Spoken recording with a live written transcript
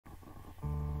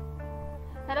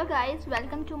Hello guys,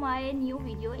 welcome to my new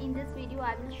video. In this video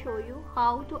I will show you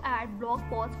how to add blog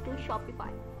post to Shopify.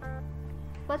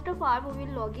 First of all, we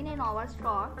will log in our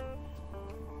store,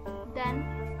 then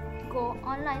go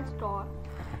online store,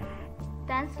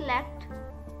 then select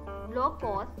blog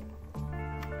post.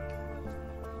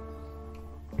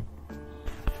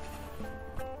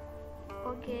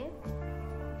 Okay.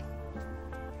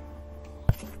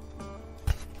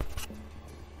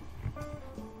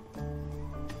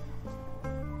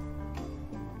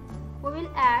 We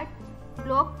will add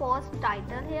blog post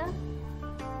title here.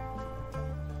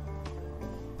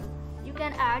 You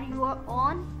can add your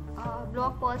own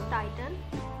blog post title.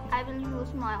 I will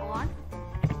use my own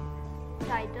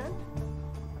title.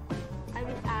 I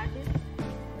will add it.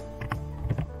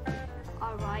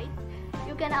 Alright.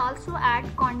 You can also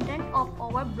add content of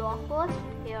our blog post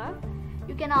here.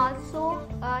 You can also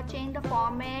change the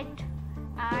format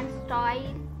and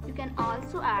style. You can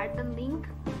also add the link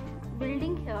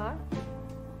building here.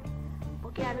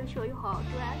 Okay, I will show you how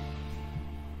to add.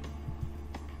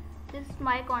 This is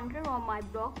my content on my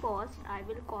blog post. I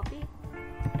will copy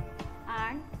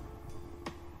and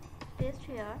paste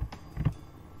here.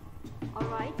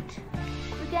 Alright,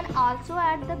 you can also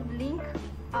add the link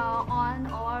on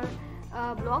our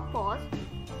blog post.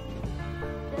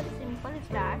 Just simple is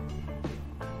that.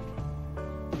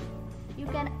 You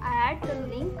can add the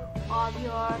link of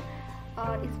your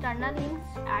external links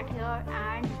at here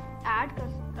and add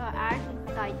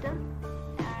title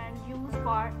and use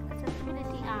for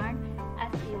accessibility and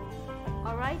SEO.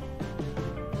 Alright.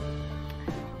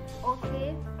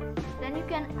 Okay. Then you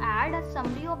can add a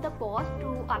summary of the post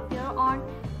to appear on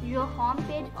your home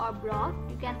page or blog.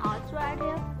 You can also add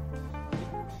here.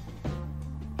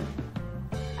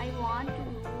 I want to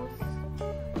use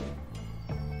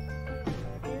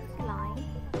this line.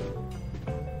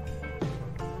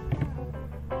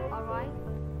 Alright.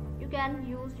 You can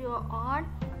use your own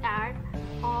ad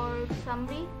or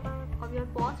summary of your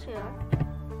post here.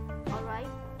 Alright.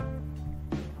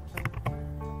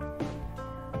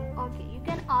 Okay, you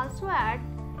can also add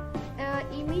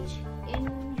image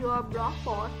in your blog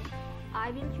post. I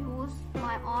will use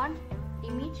my own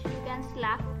image. You can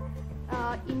select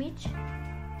image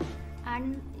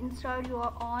and insert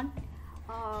your own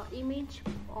image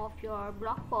of your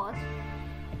blog post.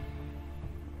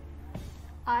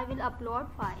 I will upload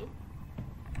file.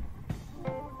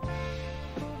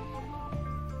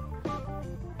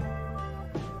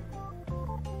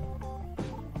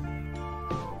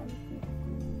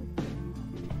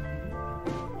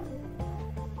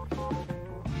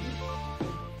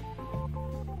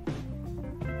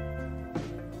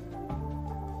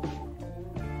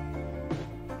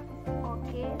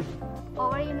 Okay,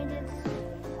 our images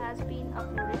has been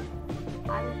uploaded.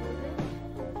 I will use it.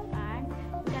 And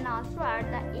you can also add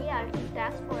the ALT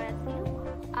tags for SEO.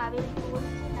 I will use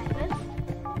necklace,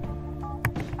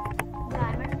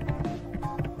 diamond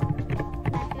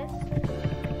necklace.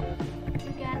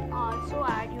 You can also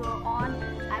add your own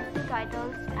SEO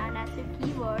titles and SEO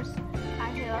keywords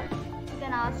and here. You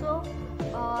can also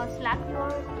select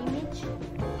your image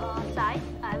size.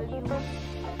 I will use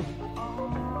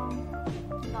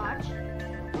large.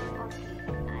 Okay,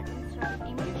 and insert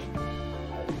image.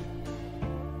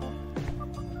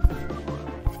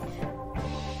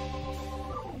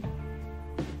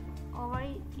 Our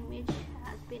image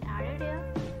has been added here.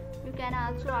 You can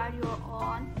also add your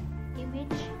own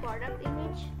image, product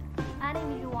image, and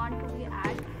if you want to be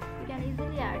add, you can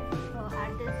easily add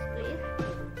at this place.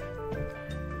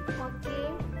 Okay,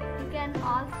 you can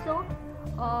also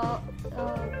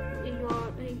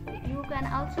you can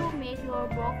also make your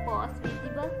blog post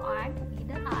visible and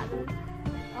hidden.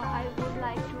 I would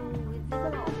like to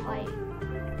visible of my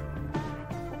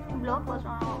blog post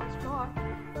on our store.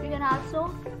 You can also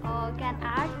can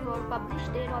add your publish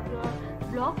date of your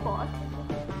blog post.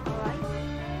 Alright.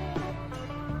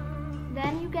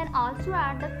 Then you can also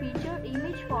add the feature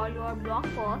image for your blog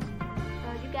post.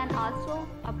 You can also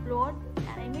upload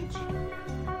an image.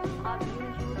 You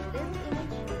use this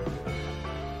image.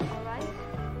 Alright.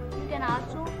 You can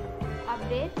also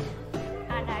update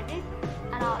and edit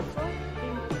and also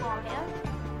remove from here.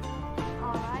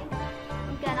 Alright.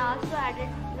 You can also edit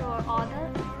your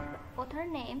author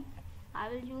name. I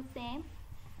will use same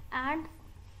and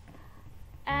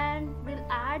will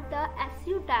add the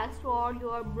SEO tags for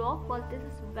your blog post. This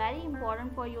is very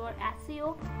important for your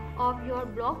SEO of your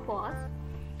blog post,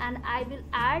 and I will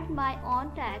add my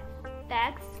own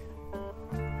tags.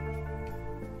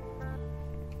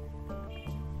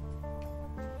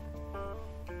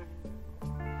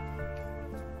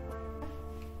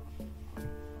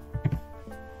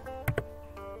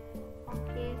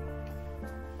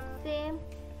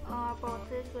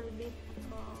 will be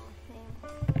same.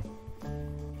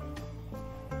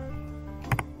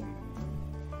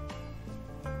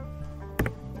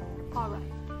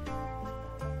 Alright,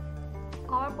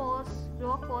 our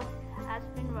blog post has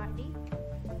been ready,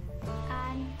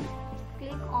 and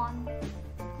click on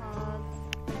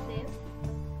save.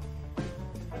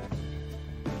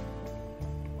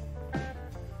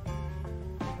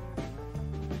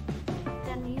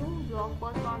 The new blog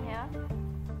post from here.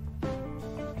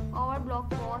 Our blog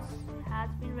post has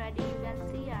been ready. You can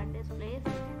see at this place.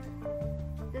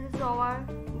 This is our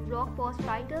blog post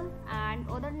title and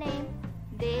other name,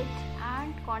 date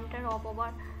and content of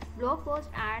our blog post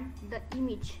and the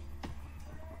image.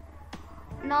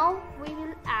 Now we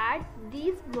will add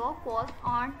these blog posts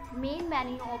on main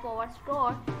menu of our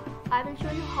store. I will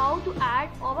show you how to add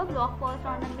our blog post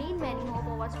on the main menu of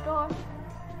our store.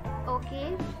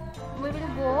 Okay, we will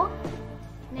go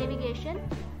navigation.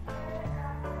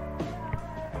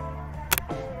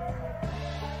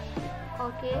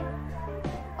 Okay,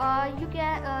 you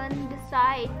can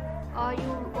decide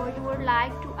you would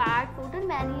like to add footer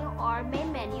menu or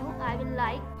main menu. I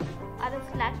will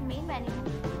select main menu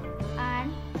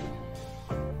and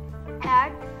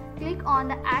click on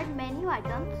the add menu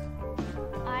items,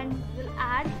 and will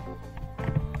add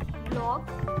blog,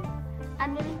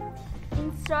 and will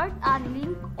insert a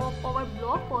link of our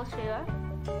blog post here.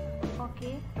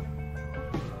 Okay,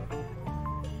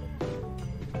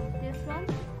 this one.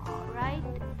 Alright,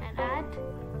 and add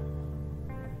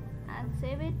and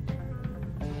save it.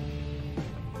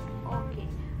 Okay,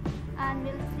 and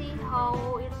we'll see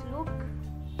how it's look.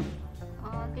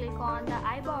 Click on the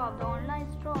icon of the online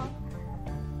store.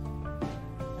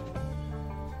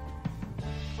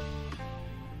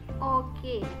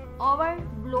 Okay, our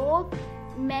blog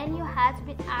menu has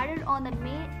been added on the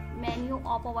main menu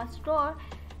of our store.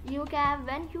 You can,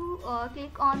 when you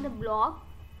click on the blog,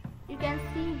 you can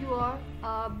see your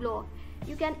blog.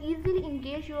 You can easily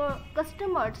engage your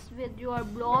customers with your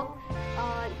blog.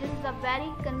 This is a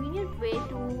very convenient way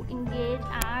to engage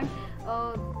and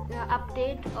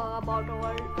update about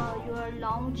your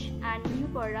launch and new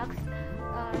products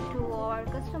to our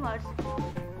customers.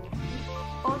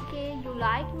 Okay, you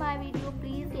liked my video,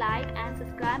 please like and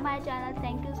subscribe my channel.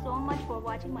 Thank you so much for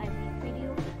watching my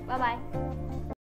video. Bye bye.